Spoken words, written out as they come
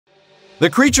The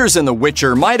creatures in The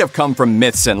Witcher might have come from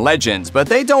myths and legends, but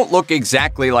they don't look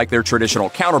exactly like their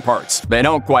traditional counterparts. They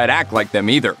don't quite act like them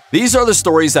either. These are the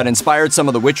stories that inspired some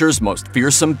of The Witcher's most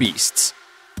fearsome beasts.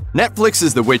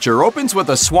 Netflix's The Witcher opens with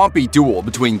a swampy duel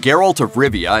between Geralt of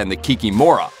Rivia and the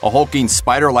Kikimora, a hulking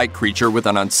spider-like creature with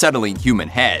an unsettling human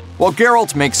head. While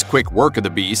Geralt makes quick work of the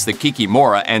beast, the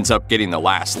Kikimora ends up getting the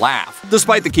last laugh.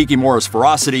 Despite the Kikimora's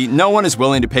ferocity, no one is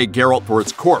willing to pay Geralt for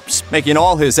its corpse, making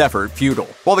all his effort futile.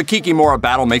 While the Kikimora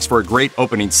battle makes for a great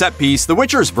opening set piece, The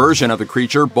Witcher's version of the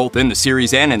creature, both in the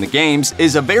series and in the games,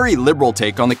 is a very liberal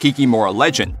take on the Kikimora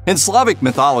legend. In Slavic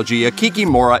mythology, a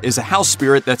Kikimora is a house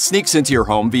spirit that sneaks into your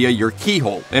home via your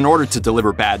keyhole in order to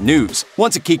deliver bad news.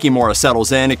 Once a Kikimora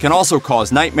settles in, it can also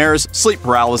cause nightmares, sleep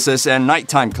paralysis, and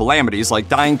nighttime calamities like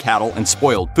dying cattle and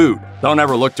spoiled food. Don't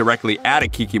ever look directly at a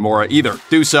Kikimora either.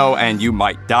 Do so and you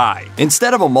might die.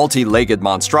 Instead of a multi-legged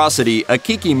monstrosity, a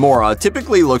Kikimora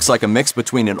typically looks like a mix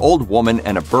between an old woman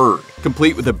and a bird,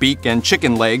 complete with a beak and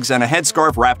chicken legs and a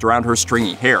headscarf wrapped around her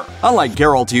stringy hair. Unlike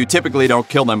Geralt, you typically don't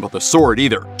kill them with a sword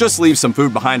either. Just leave some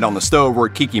food behind on the stove where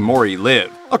Kikimori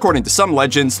live. According to some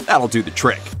legends, that'll do the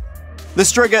trick. The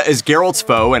Striga is Geralt's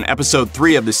foe in Episode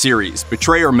 3 of the series,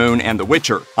 Betrayer Moon and The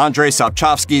Witcher, Andrzej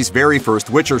Skapowski's very first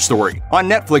Witcher story. On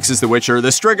Netflix's The Witcher, the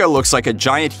Striga looks like a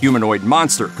giant humanoid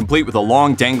monster, complete with a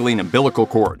long dangling umbilical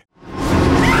cord.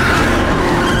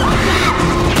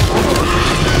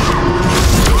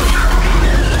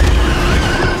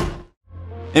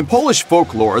 In Polish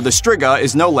folklore, the striga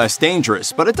is no less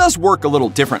dangerous, but it does work a little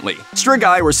differently.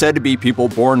 Strigae were said to be people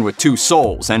born with two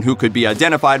souls, and who could be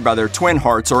identified by their twin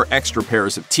hearts or extra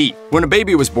pairs of teeth. When a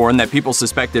baby was born that people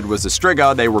suspected was a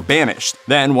striga, they were banished.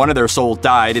 Then one of their souls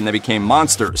died and they became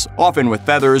monsters, often with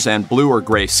feathers and blue or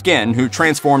gray skin, who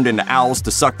transformed into owls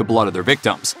to suck the blood of their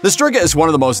victims. The striga is one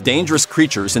of the most dangerous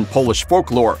creatures in Polish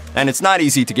folklore, and it's not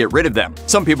easy to get rid of them.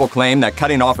 Some people claim that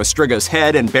cutting off a striga's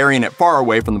head and burying it far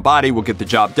away from the body will get the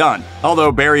job done,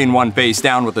 although burying one face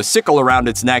down with a sickle around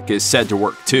its neck is said to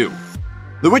work too.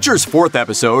 The Witcher's fourth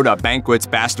episode, A Banquets,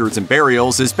 Bastards, and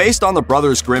Burials, is based on the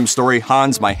Brothers Grimm story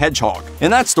Hans My Hedgehog. In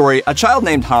that story, a child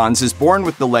named Hans is born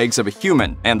with the legs of a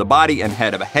human and the body and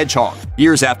head of a hedgehog.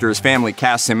 Years after his family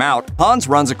casts him out, Hans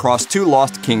runs across two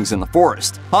lost kings in the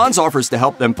forest. Hans offers to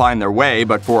help them find their way,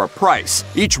 but for a price.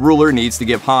 Each ruler needs to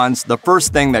give Hans the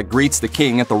first thing that greets the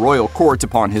king at the royal court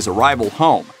upon his arrival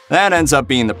home. That ends up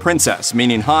being the princess,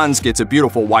 meaning Hans gets a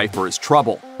beautiful wife for his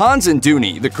trouble. Hans and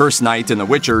Duny, the cursed knight in The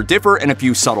Witcher, differ in a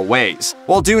few subtle ways.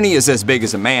 While Duny is as big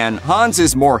as a man, Hans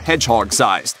is more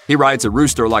hedgehog-sized. He rides a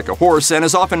rooster like a horse and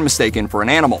is often mistaken for an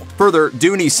animal. Further,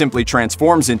 Duny simply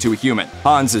transforms into a human.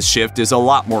 Hans's shift is a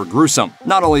lot more gruesome.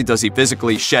 Not only does he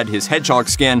physically shed his hedgehog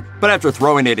skin, but after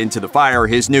throwing it into the fire,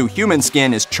 his new human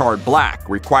skin is charred black,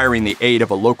 requiring the aid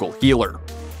of a local healer.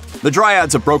 The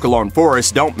Dryads of Brokilon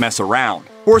Forest don't mess around.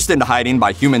 Forced into hiding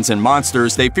by humans and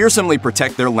monsters, they fearsomely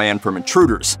protect their land from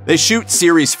intruders. They shoot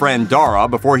Ciri's friend Dara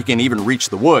before he can even reach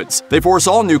the woods. They force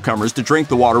all newcomers to drink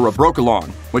the water of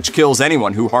Brokilon, which kills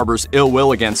anyone who harbors ill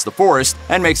will against the forest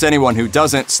and makes anyone who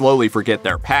doesn't slowly forget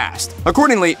their past.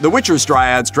 Accordingly, the Witcher's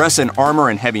Dryads dress in armor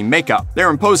and heavy makeup. They're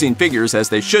imposing figures as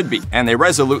they should be, and they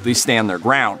resolutely stand their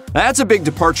ground. That's a big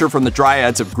departure from the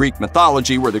Dryads of Greek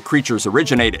mythology where the creatures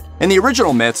originated. In the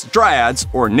original myths, Dryads,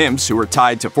 or nymphs who were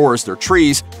tied to forest or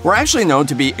trees, were actually known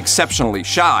to be exceptionally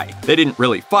shy. They didn't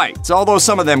really fight, although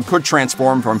some of them could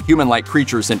transform from human-like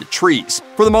creatures into trees.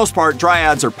 For the most part,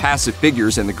 Dryads are passive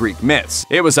figures in the Greek myths.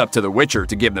 It was up to the Witcher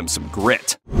to give them some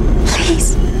grit.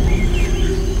 Please,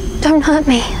 don't hurt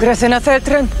me.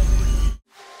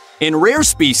 In Rare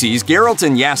Species, Geralt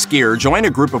and Jaskier join a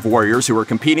group of warriors who are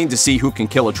competing to see who can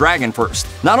kill a dragon first.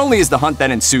 Not only is the hunt that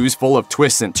ensues full of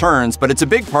twists and turns, but it's a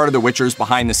big part of The Witcher's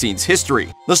behind-the-scenes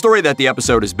history. The story that the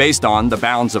episode is based on, The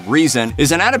Bounds of Reason,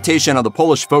 is an adaptation of the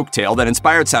Polish folktale that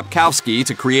inspired Skapowski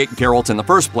to create Geralt in the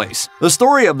first place. The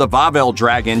story of the Wawel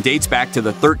dragon dates back to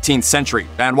the 13th century,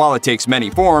 and while it takes many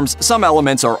forms, some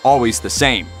elements are always the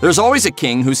same. There's always a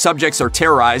king whose subjects are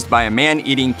terrorized by a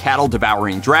man-eating,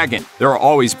 cattle-devouring dragon. There are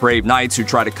always brave knights who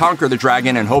try to conquer the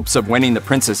dragon in hopes of winning the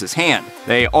princess's hand.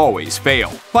 They always fail.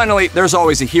 Finally, there's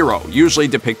always a hero, usually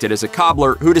depicted as a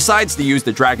cobbler, who decides to use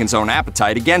the dragon's own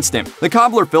appetite against him. The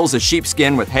cobbler fills a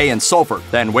sheepskin with hay and sulfur,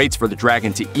 then waits for the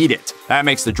dragon to eat it. That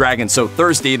makes the dragon so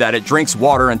thirsty that it drinks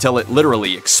water until it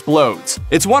literally explodes.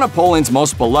 It's one of Poland's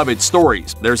most beloved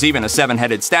stories. There's even a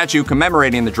seven-headed statue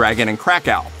commemorating the dragon in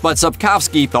Krakow. But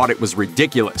Skapowski thought it was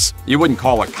ridiculous. You wouldn't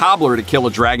call a cobbler to kill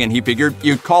a dragon, he figured,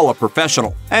 you'd call a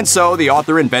professional. And so the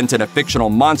author invented a fictional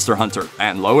monster hunter,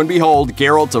 and lo and behold,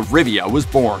 Geralt of Rivia was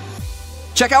born.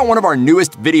 Check out one of our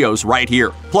newest videos right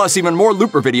here. Plus, even more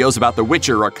Looper videos about The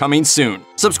Witcher are coming soon.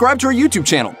 Subscribe to our YouTube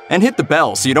channel and hit the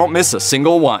bell so you don't miss a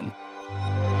single one.